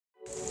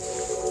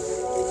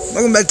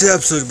Welcome back to the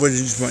episode where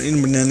you just want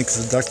eating banana because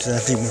the doctor said I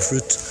have to eat more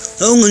fruits.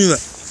 So I'm going to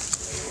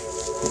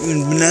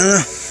eat banana.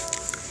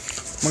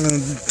 I'm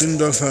going to do the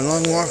dog for a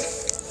long walk.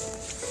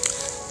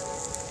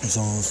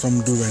 So that's what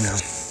I'm going to do right now.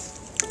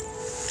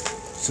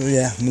 So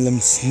yeah, I'm going to let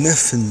him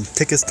sniff and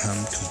take his time.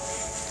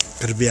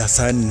 Gotta be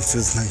outside and it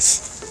feels nice.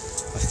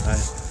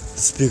 Outside. The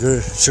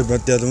speaker, sure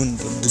about the other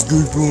one. The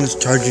dude room is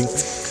charging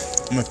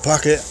in my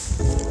pocket.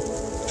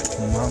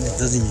 My mom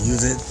doesn't even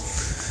use it.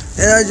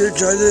 And I just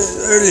charged it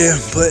earlier,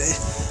 but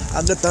I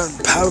got the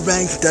power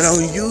bank that I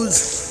don't use.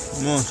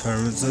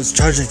 So it's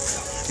charging.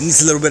 It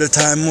needs a little bit of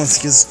time. Once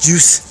it gets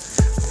juice,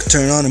 I can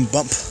turn it on and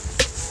bump.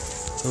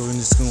 So we're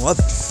just gonna go up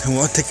and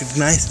we'll take a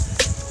nice,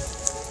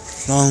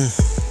 long,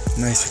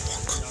 nice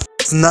walk.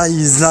 It's not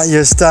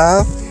your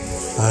style.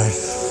 Alright,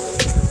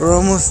 we're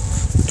almost.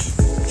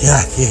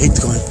 Yeah, he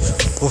hates going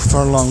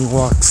for long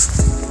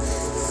walks.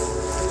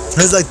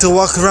 He like to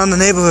walk around the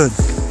neighborhood.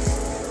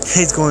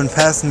 He hates going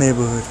past the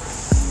neighborhood.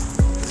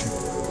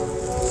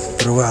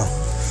 But wow.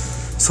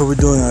 That's what we're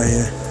doing out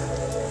here.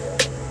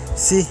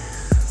 See?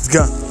 Let's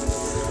go.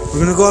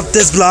 We're gonna go up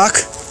this block,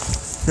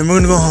 then we're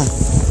gonna go home.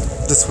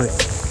 This way.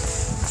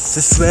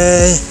 This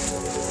way.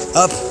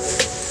 Up.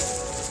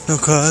 No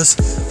cars.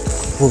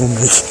 We're gonna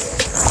make it.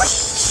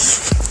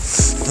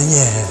 And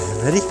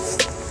yeah, ready?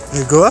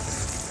 You go up?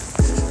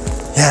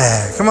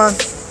 Yeah, come on.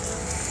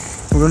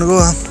 We're gonna go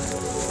up.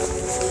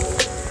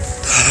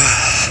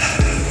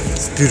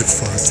 It's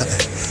beautiful outside.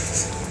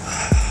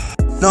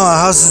 No,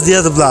 our house is the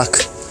other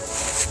block.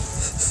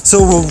 So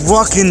we're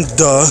walking the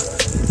dog.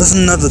 That's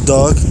another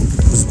dog.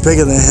 It was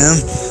bigger than him.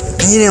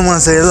 And he didn't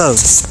want to say hello.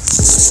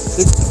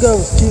 The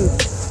dog was cute.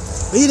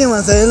 But he didn't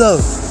want to say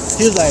hello.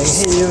 He was like,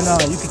 hey, you know,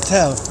 you could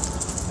tell.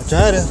 I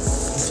tried to.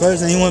 At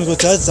first, and he wanted to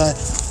go to the other side.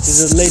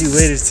 There's a lady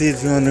waited to see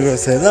if he wanted to go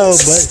say hello.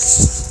 But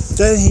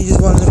then he just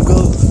wanted to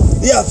go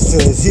the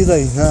opposite. He's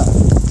like, nah.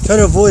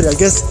 Try to avoid it. I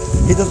guess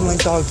he doesn't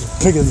like dogs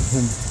bigger than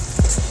him.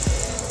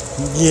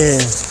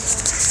 Yeah.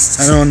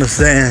 I don't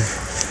understand.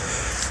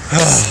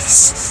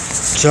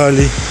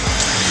 Charlie,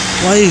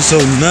 why are you so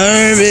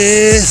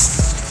nervous?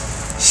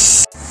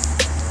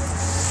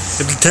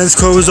 If the tennis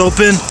court was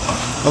open,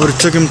 I would have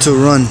took him to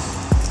run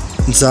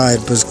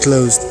inside, but it's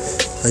closed.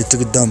 I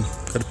took a dump.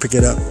 Gotta pick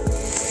it up.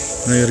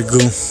 And I gotta go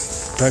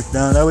back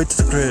down that way to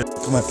the crib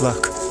to my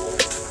block.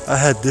 I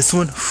had this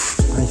one.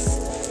 Nice.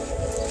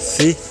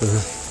 See?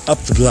 Up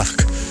the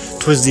block.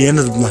 Towards the end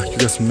of the block, you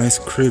got some nice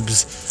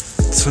cribs.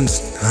 This one's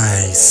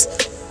nice.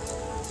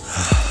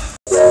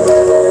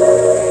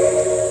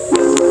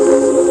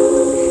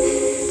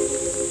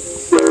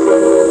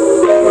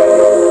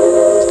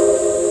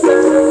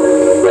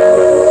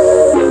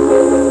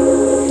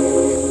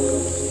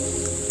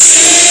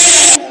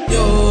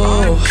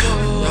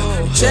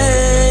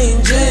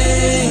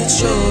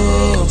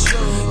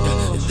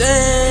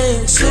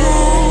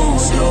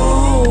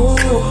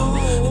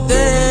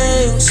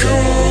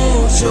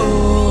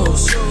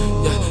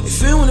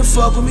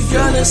 Fuck with me,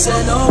 girl, and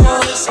say no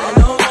more.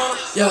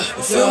 Yeah,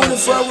 if you wanna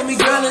fuck with me,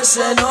 girl, and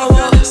say no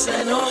more.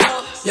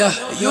 Yeah,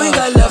 you ain't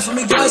got love for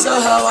me, girl, so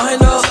how I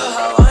know.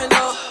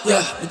 Yeah,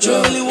 but you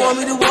really want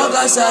me to walk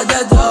outside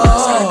that door.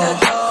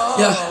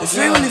 Yeah, if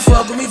you really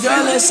fuck with me,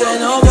 girl, and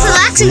say no more. He's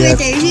relaxing right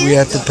there, we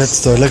at the pet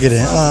store, look at it.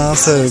 Oh,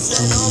 so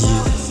cute.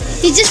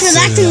 He's just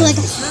relaxing like,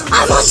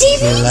 I'm on TV.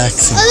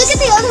 Relaxing. Oh, look at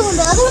the other one.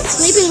 The other one's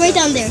sleeping right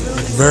down there.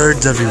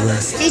 Birds everywhere.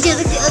 AJ,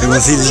 look, the other You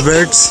wanna one's see these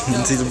sleeping. birds? You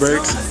wanna see the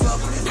birds?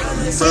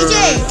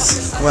 AJ,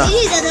 Wow.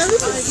 AJ, that other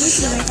one's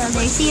sleeping right down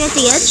there. See at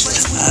the edge?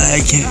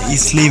 I can't.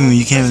 He's sleeping.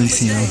 You can't really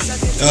see him.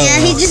 Yeah,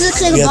 he just looks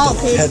like a ball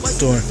pig. Pet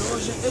store.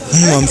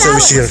 Mom said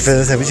we should get a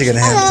fish. We should get a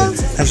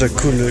hamster. Hamster are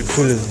cooler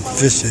than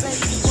fishes.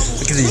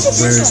 Look at these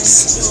birds.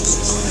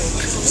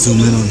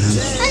 Zoom in on him.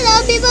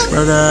 Hello, people.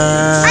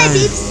 Brother. Hi,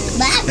 peeps.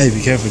 Hey,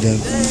 be careful,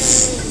 Dad.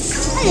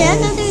 Oh, yeah,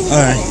 no,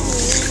 All right.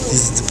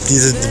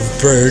 These are the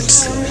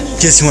birds. In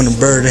case you want a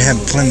bird, they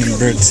have plenty of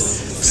birds.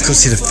 Let's go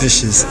see the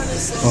fishes.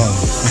 Oh,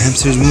 the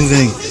hamster is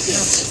moving.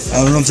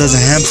 I don't know if that's a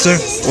hamster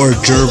or a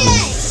gerbil.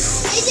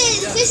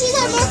 AJ, the fishes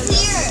are more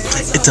clear.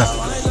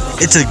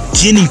 It's a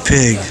guinea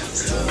pig.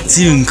 It's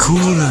even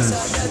cooler.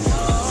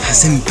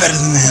 It's even better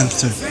than the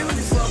hamster.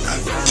 A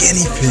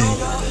guinea pig.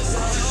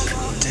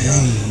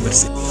 Dang. What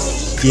is it?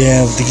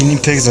 Yeah, the guinea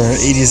pigs are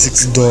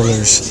 $86.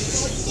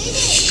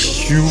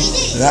 Shoot,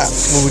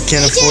 that's what we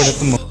can't afford at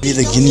the moment.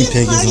 The guinea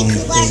pig is only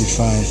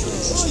 $35.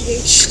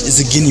 It's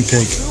a guinea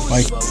pig.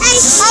 Like.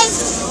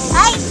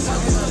 Hi.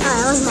 Oh,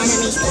 that was my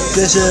honey.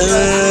 Fishes.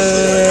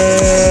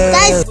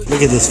 Guys.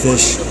 Look at this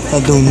fish.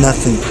 Not doing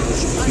nothing.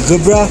 You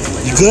good, bro?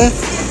 You good?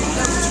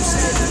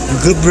 You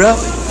good, bro?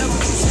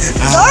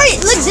 Dory,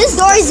 look, this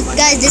Dory's,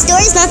 guys, this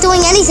Dory's not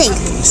doing anything.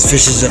 These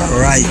fishes are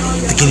alright.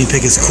 The guinea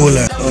pig is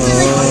cooler.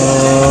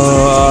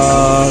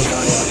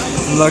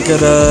 Look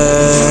at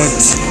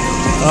it.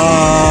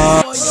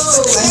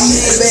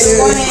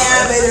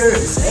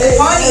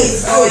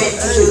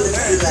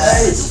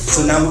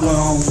 So now we're going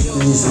home.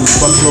 We need some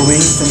buffalo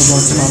wings, then we're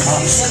going to my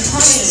house.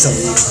 So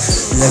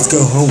let's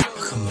go home.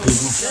 Come,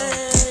 baby.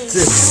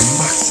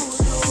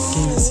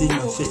 Can't even see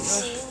my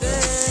face.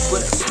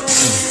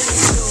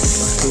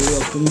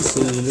 open.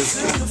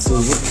 So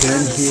what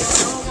brand here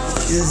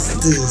is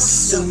the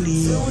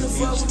Sony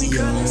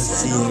HDR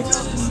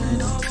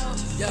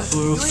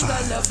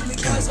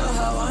CX405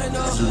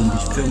 camera. We're going to be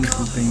filming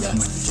some things from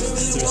my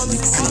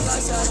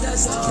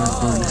sister's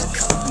camcorder.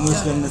 I'm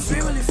just going to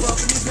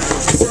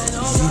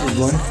needed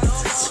one.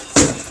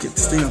 Get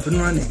this thing up and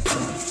running.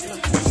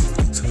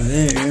 So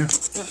there,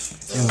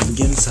 and we'll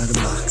begin inside the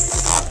box.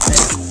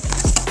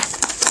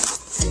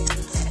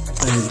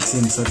 As you can see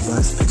inside the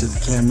box, picture of the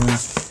camera.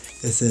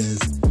 It says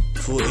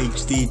Full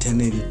HD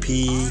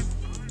 1080p,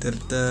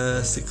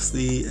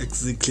 60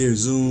 XZ clear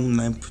zoom,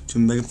 9.2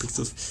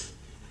 megapixels.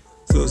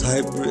 So it's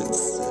hybrids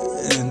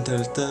and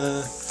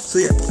so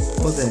yeah,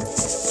 all there.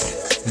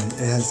 And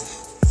it has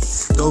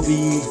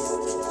Dolby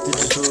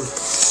Digital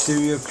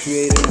Stereo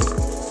Creator,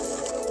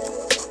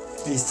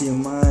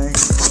 HDMI,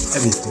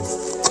 everything.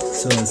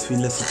 So as we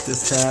lift up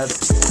this tab,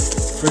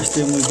 first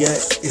thing we get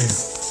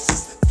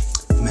is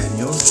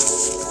manual.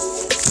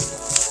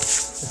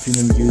 If you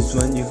never used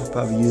one, you could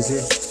probably use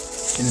it.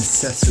 An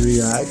accessory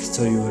guide to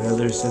tell you what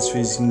other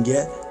accessories you can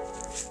get.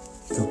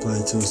 You can apply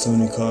it to a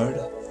Sony card.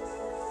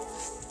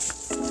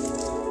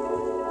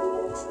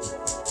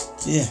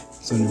 Yeah,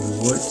 Sony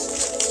rewards.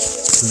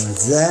 So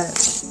that's that.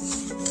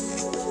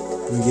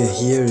 What we get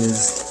here is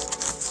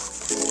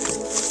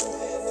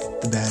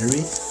the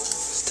battery.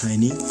 It's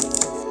tiny.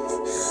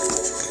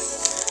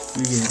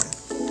 We get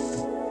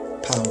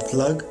power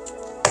plug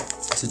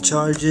to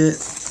charge it.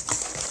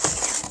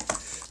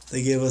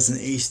 They gave us an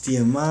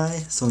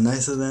HDMI, so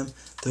nice of them.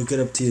 They'll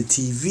get up to your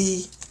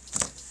TV,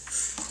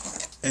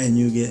 and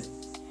you get.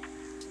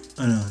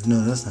 Oh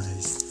no, that's not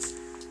HD.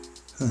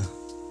 Huh?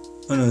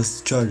 Oh no,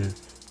 it's the charger.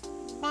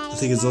 I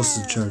think it's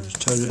also the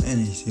charger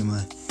and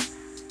HDMI.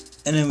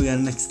 And then we got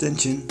an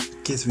extension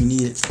in case we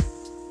need it.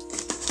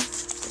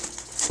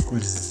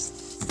 What is this?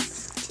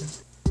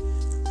 A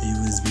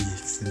USB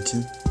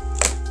extension.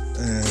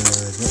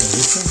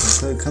 This one? That's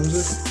what it comes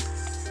with?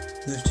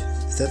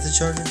 Is that the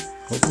charger?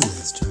 Hopefully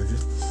that's the charger.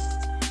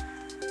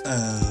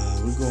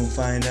 We're gonna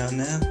find out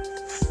now.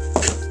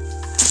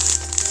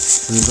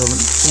 So let's open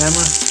the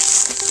camera.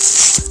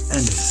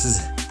 And this is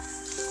it.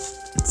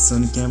 It's a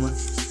Sony camera.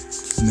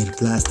 It's made of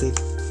plastic.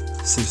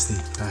 Seriously,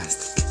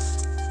 plastic.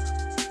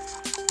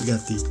 We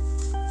got the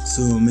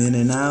zoom in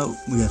and out.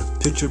 We got a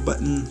picture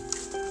button.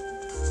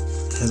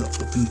 It has an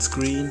open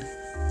screen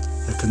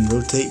that can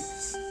rotate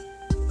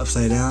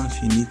upside down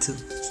if you need to.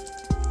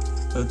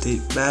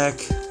 Rotate back.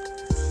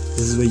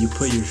 This is where you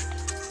put your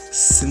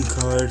SIM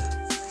card,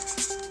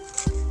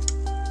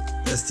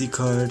 SD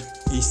card,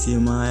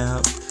 HDMI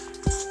out,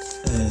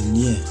 and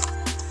yeah.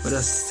 What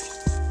else?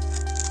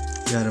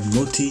 We got a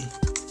multi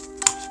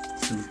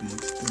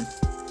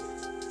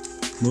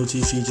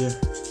feature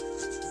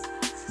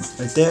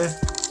right there,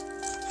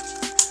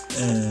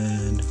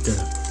 and got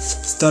a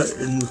start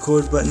and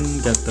record button.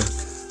 Got the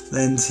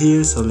lens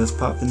here, so let's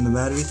pop in the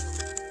battery.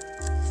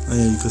 Oh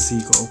yeah, you can see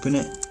you can open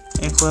it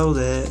and close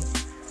it.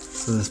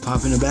 So let's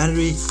pop in the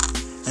battery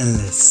and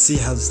let's see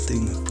how this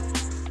thing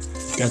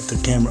got the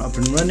camera up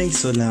and running.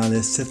 So now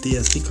let's set the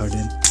SD card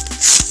in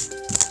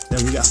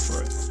that we got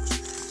for it.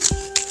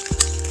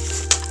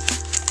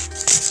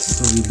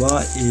 So we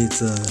bought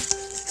it's a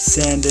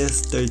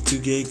SanDisk 32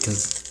 gig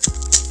because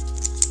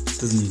it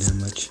doesn't need that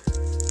much.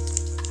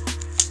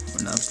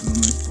 We're not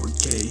filming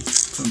 4K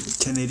from the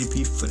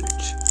 1080p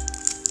footage,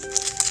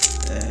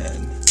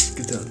 and you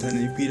can tell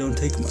 1080p don't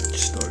take much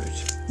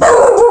storage.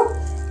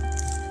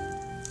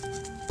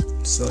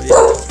 So yeah,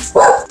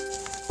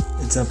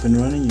 it's up and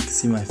running. You can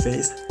see my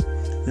face.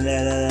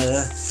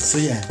 So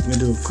yeah, I'm gonna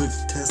do a quick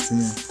test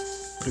and then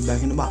put it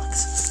back in the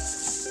box.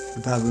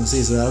 You're probably gonna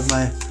see. So that was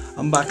my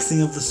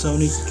unboxing of the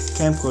Sony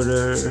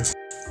camcorder.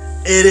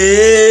 It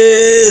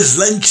is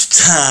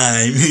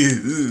lunchtime.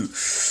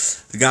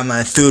 I got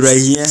my food right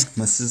here.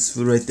 My sister's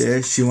food right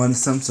there. She wanted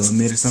some, so I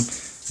made her some.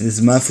 And this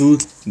is my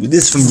food.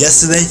 This is from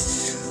yesterday.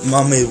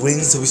 Mom made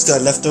wings, so we still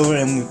had leftover,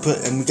 and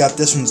we got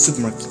this from the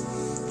supermarket.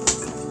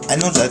 I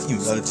know that you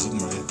love the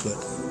supermarket, but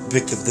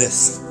picked up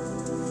this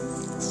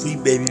sweet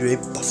baby Ray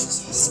buffalo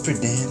sauce. It's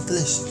pretty damn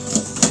delicious.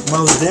 When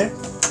I was there,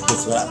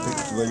 that's what I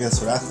picked. Well,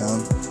 guess what I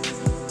found?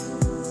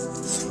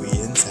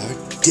 Sweet and sour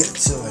dip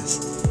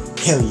sauce.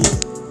 Hell yeah!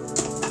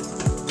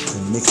 You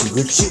can make some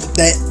good shit with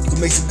that. You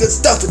can make some good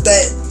stuff with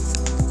that.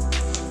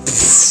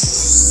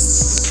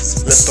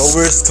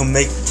 Leftovers can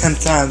make 10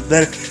 times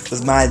better.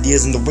 Was my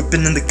ideas in the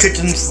whipping in the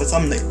kitchen for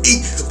something to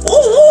eat.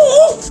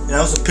 Ooh. And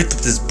I also picked up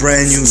this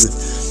brand new,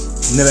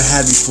 never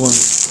had before,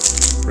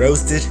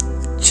 roasted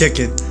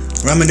chicken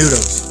ramen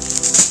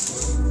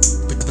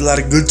noodles. Picked up a lot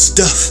of good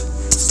stuff.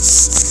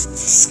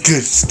 It's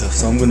good stuff.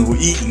 So I'm gonna go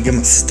eat and get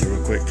my sister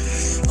real quick.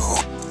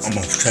 I'm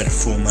gonna try to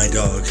fool my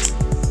dog.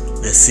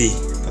 Let's see.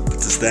 If I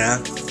put this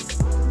down,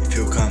 if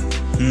he'll come.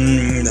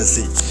 Let's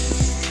see.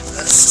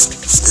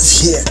 It's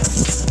here.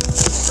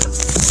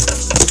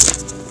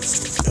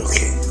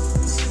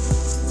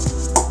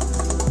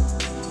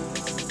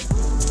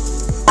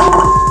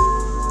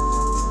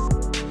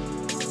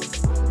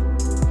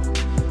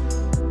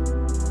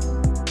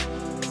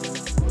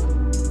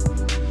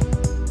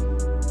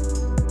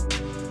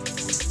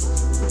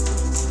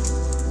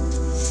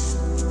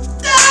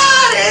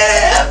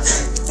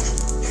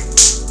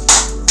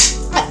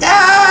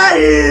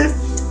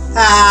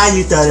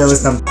 You thought it was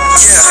something.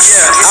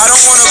 Yeah, I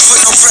don't wanna put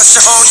no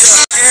pressure on you.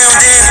 Damn,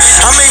 then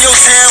I'm in your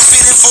town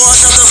feeding for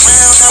another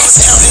round. I was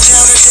counting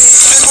down the days,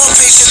 been more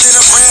patient than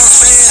a Browns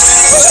fan.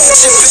 Put that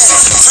shit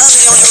back,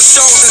 probably on your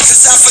shoulder,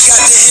 cause I forgot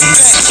to hit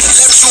back.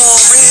 Left you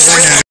on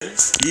red.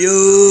 Yo,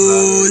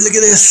 look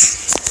at this.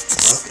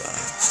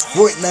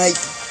 Fortnight.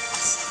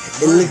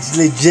 It looks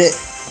legit.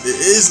 It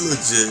is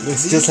legit.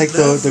 It's just like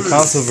the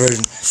console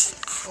version.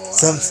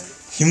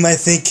 You might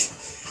think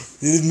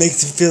it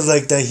makes it feel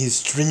like that he's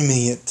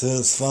streaming it to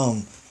his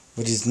phone,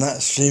 but he's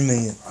not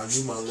streaming it.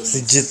 It's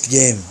legit the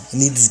game. I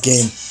need this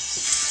game.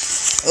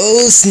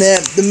 Oh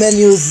snap! The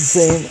menu is the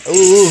same.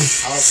 Oh.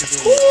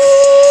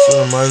 So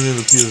it reminds me of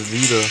the PS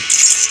Vita.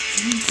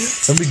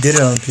 Somebody did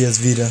it on PS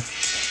Vita.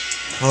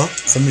 Huh?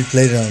 Somebody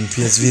played it on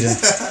PS Vita,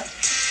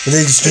 but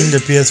they just streamed their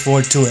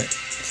PS4 to it,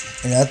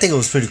 and I think it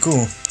was pretty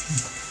cool.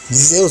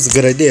 It was a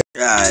good idea.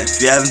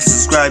 If you haven't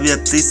subscribed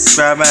yet, please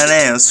subscribe right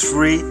now. It's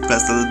free.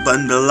 Press the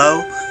button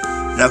below,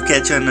 and I'll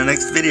catch you in the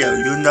next video.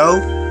 You know,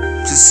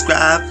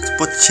 subscribe,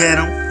 support the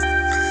channel,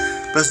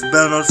 press the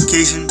bell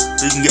notification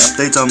so you can get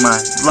updates on my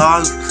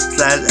vlog /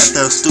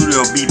 FL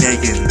Studio beat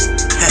making.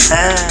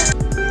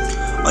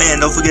 Oh yeah,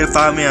 and don't forget to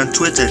follow me on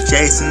Twitter.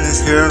 Jason is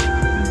here,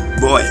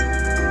 boy.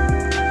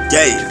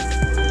 Yeah,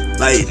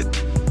 later.